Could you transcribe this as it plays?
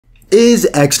Is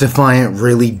xDefiant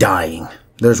really dying?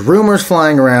 There's rumors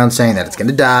flying around saying that it's going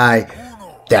to die,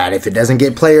 that if it doesn't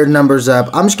get player numbers up.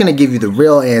 I'm just going to give you the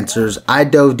real answers. I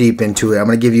dove deep into it. I'm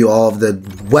going to give you all of the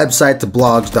websites, the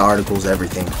blogs, the articles,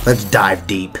 everything. Let's dive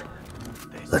deep.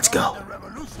 Let's go.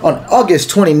 On August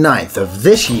 29th of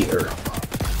this year,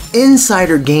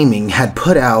 Insider Gaming had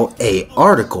put out an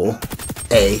article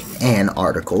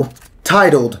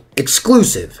titled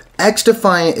Exclusive.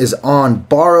 xDefiant is on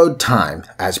borrowed time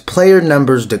as player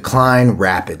numbers decline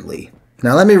rapidly.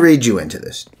 Now let me read you into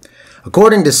this.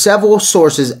 According to several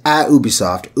sources at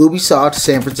Ubisoft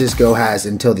San Francisco has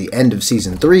until the end of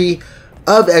Season 3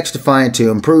 of xDefiant to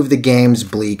improve the game's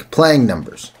bleak playing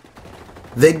numbers.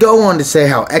 They go on to say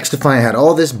how xDefiant had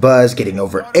all this buzz, getting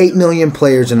over 8 million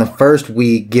players in the first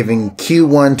week, giving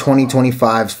Q1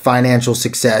 2025's financial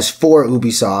success for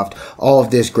Ubisoft all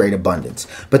of this great abundance.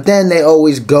 But then they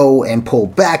always go and pull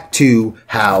back to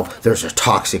how there's a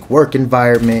toxic work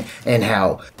environment and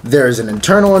how there's an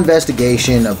internal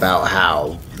investigation about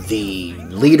how the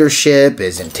leadership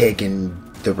isn't taking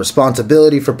the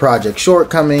responsibility for project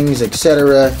shortcomings,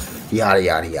 etc. Yada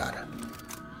yada yada.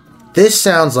 This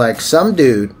sounds like some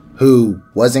dude who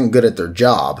wasn't good at their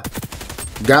job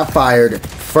got fired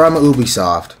from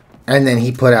Ubisoft, and then he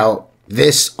put out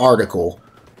this article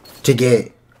to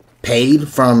get paid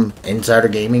from Insider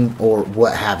Gaming or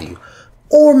what have you.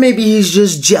 Or maybe he's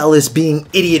just jealous, being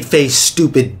idiot-faced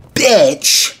stupid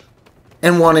bitch,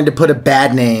 and wanted to put a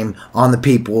bad name on the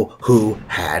people who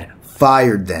had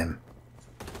fired them.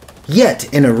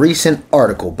 Yet, in a recent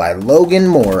article by Logan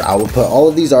Moore, I will put all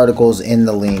of these articles in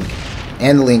the link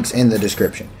and the links in the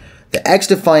description. The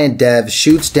xDefiant dev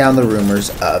shoots down the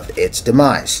rumors of its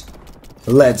demise.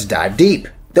 Let's dive deep.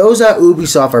 Those at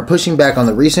Ubisoft are pushing back on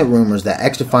the recent rumors that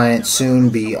xDefiant soon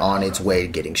be on its way to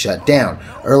getting shut down.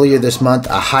 Earlier this month,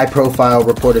 a high-profile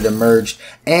report had emerged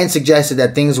and suggested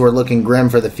that things were looking grim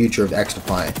for the future of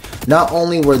xDefiant. Not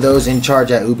only were those in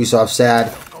charge at Ubisoft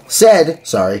said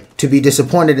to be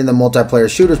disappointed in the multiplayer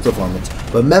shooter's performance,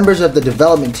 but members of the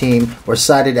development team were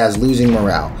cited as losing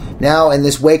morale. Now, in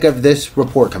this wake of this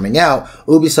report coming out,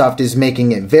 Ubisoft is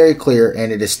making it very clear,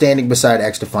 and it is standing beside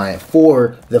xDefiant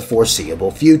for the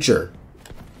foreseeable future.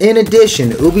 In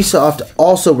addition, Ubisoft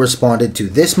also responded to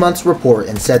this month's report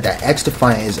and said that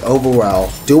xDefiant is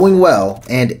overall doing well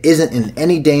and isn't in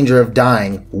any danger of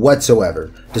dying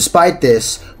whatsoever. Despite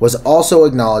this, was also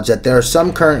acknowledged that there are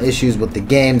some current issues with the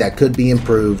game that could be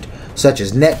improved, such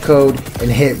as netcode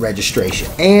and hit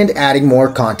registration, and adding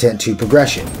more content to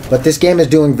progression. But this game is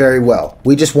doing very well.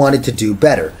 We just wanted to do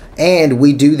better. And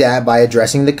we do that by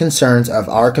addressing the concerns of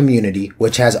our community,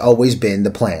 which has always been the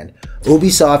plan.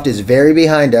 Ubisoft is very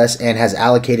behind us and has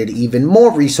allocated even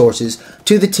more resources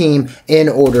to the team in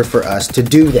order for us to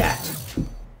do that.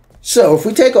 So if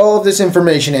we take all of this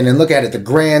information in and look at it the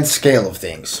grand scale of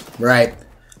things, right?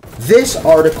 This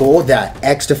article that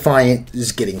xDefiant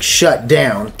is getting shut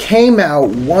down came out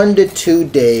 1 to 2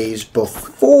 days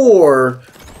before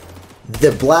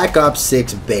the Black Ops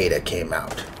 6 beta came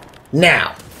out.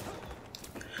 Now,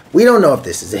 we don't know if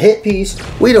this is a hit piece.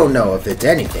 We don't know if it's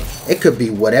anything. It could be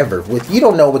whatever. You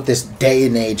don't know with this day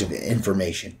and age of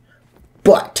information.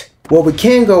 But what we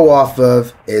can go off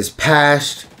of is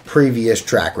past previous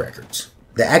track records.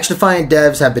 The xDefiant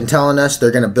devs have been telling us they're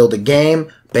going to build a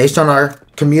game based on our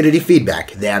community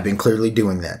feedback. They have been clearly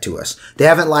doing that to us. They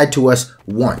haven't lied to us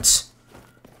once.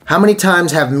 How many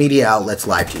times have media outlets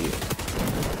lied to you?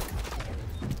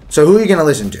 So who are you going to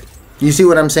listen to? You see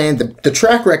what I'm saying? The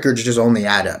track records just only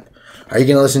add up. Are you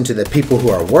going to listen to the people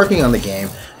who are working on the game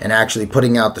and actually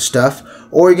putting out the stuff?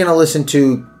 Or are you going to listen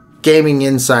to Gaming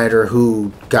Insider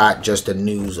who got just a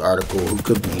news article, who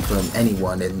could be from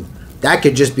anyone, and that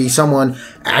could just be someone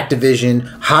Activision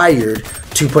hired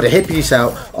to put a hit piece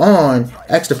out on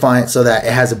xDefiant so that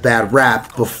it has a bad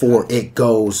rap before it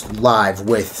goes live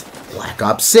with Black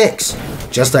Ops 6.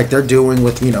 Just like they're doing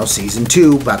with, Season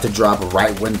 2 about to drop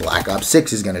right when Black Ops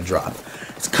 6 is going to drop.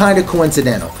 It's kind of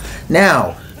coincidental.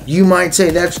 Now, you might say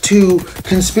that's too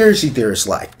conspiracy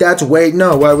theorist-like.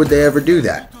 No, why would they ever do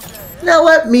that? Now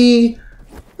let me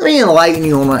enlighten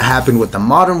you on what happened with the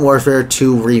Modern Warfare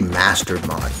 2 Remastered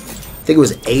mod. I think it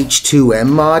was H2M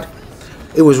mod.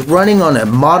 It was running on a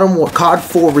COD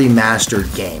 4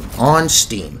 Remastered game on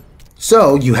Steam.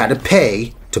 So you had to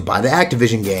pay to buy the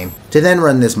Activision game to then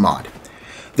run this mod.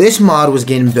 This mod was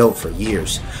getting built for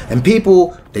years, and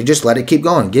people, they just let it keep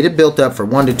going, get it built up for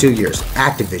 1 to 2 years.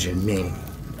 Activision meaning.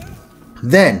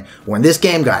 Then, when this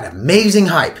game got amazing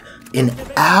hype, an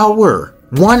hour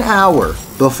 1 hour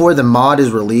before the mod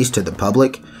is released to the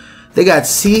public, they got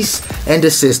cease and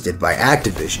desisted by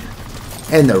Activision.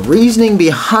 And the reasoning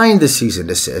behind the cease and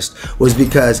desist was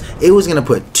because it was going to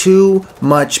put too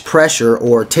much pressure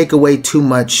or take away too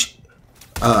much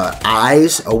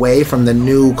eyes away from the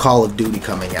new Call of Duty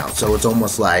coming out. So it's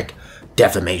almost like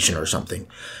defamation or something.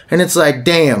 And it's like,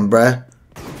 damn, bruh.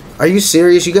 Are you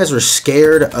serious? You guys were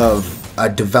scared of a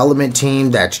development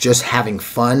team that's just having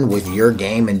fun with your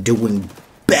game and doing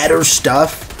better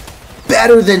stuff?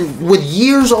 Better than, with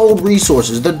years old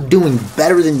resources, they're doing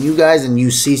better than you guys, and you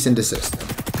cease and desist them.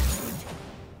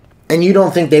 And you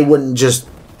don't think they wouldn't just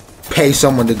pay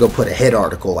someone to go put a hit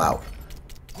article out?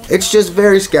 It's just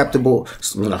very skeptical.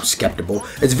 It's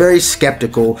very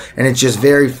skeptical, and it's just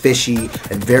very fishy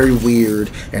and very weird,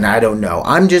 and I don't know.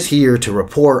 I'm just here to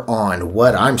report on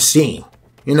what I'm seeing.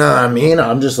 You know what I mean?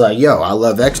 I'm just like, yo, I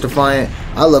love xDefiant.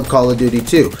 I love Call of Duty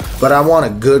too. But I want a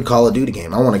good Call of Duty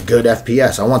game. I want a good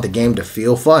FPS. I want the game to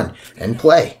feel fun and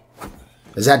play.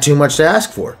 Is that too much to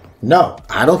ask for? No,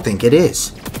 I don't think it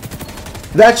is.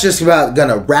 That's just about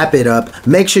gonna wrap it up.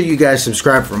 Make sure you guys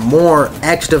subscribe for more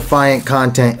xDefiant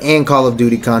content and Call of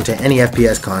Duty content, any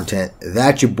FPS content.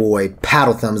 That's your boy,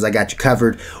 Paddle Thumbz. I got you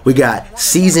covered. We got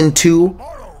Season 2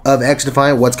 of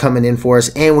xDefiant, what's coming in for us,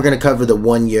 and we're going to cover the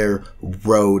 1-year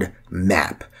road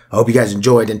map. I hope you guys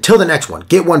enjoyed. Until the next one,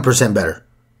 get 1% better.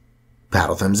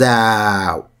 Paddle Thumbz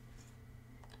out.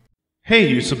 Hey,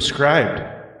 you subscribed.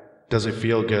 Does it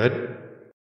feel good?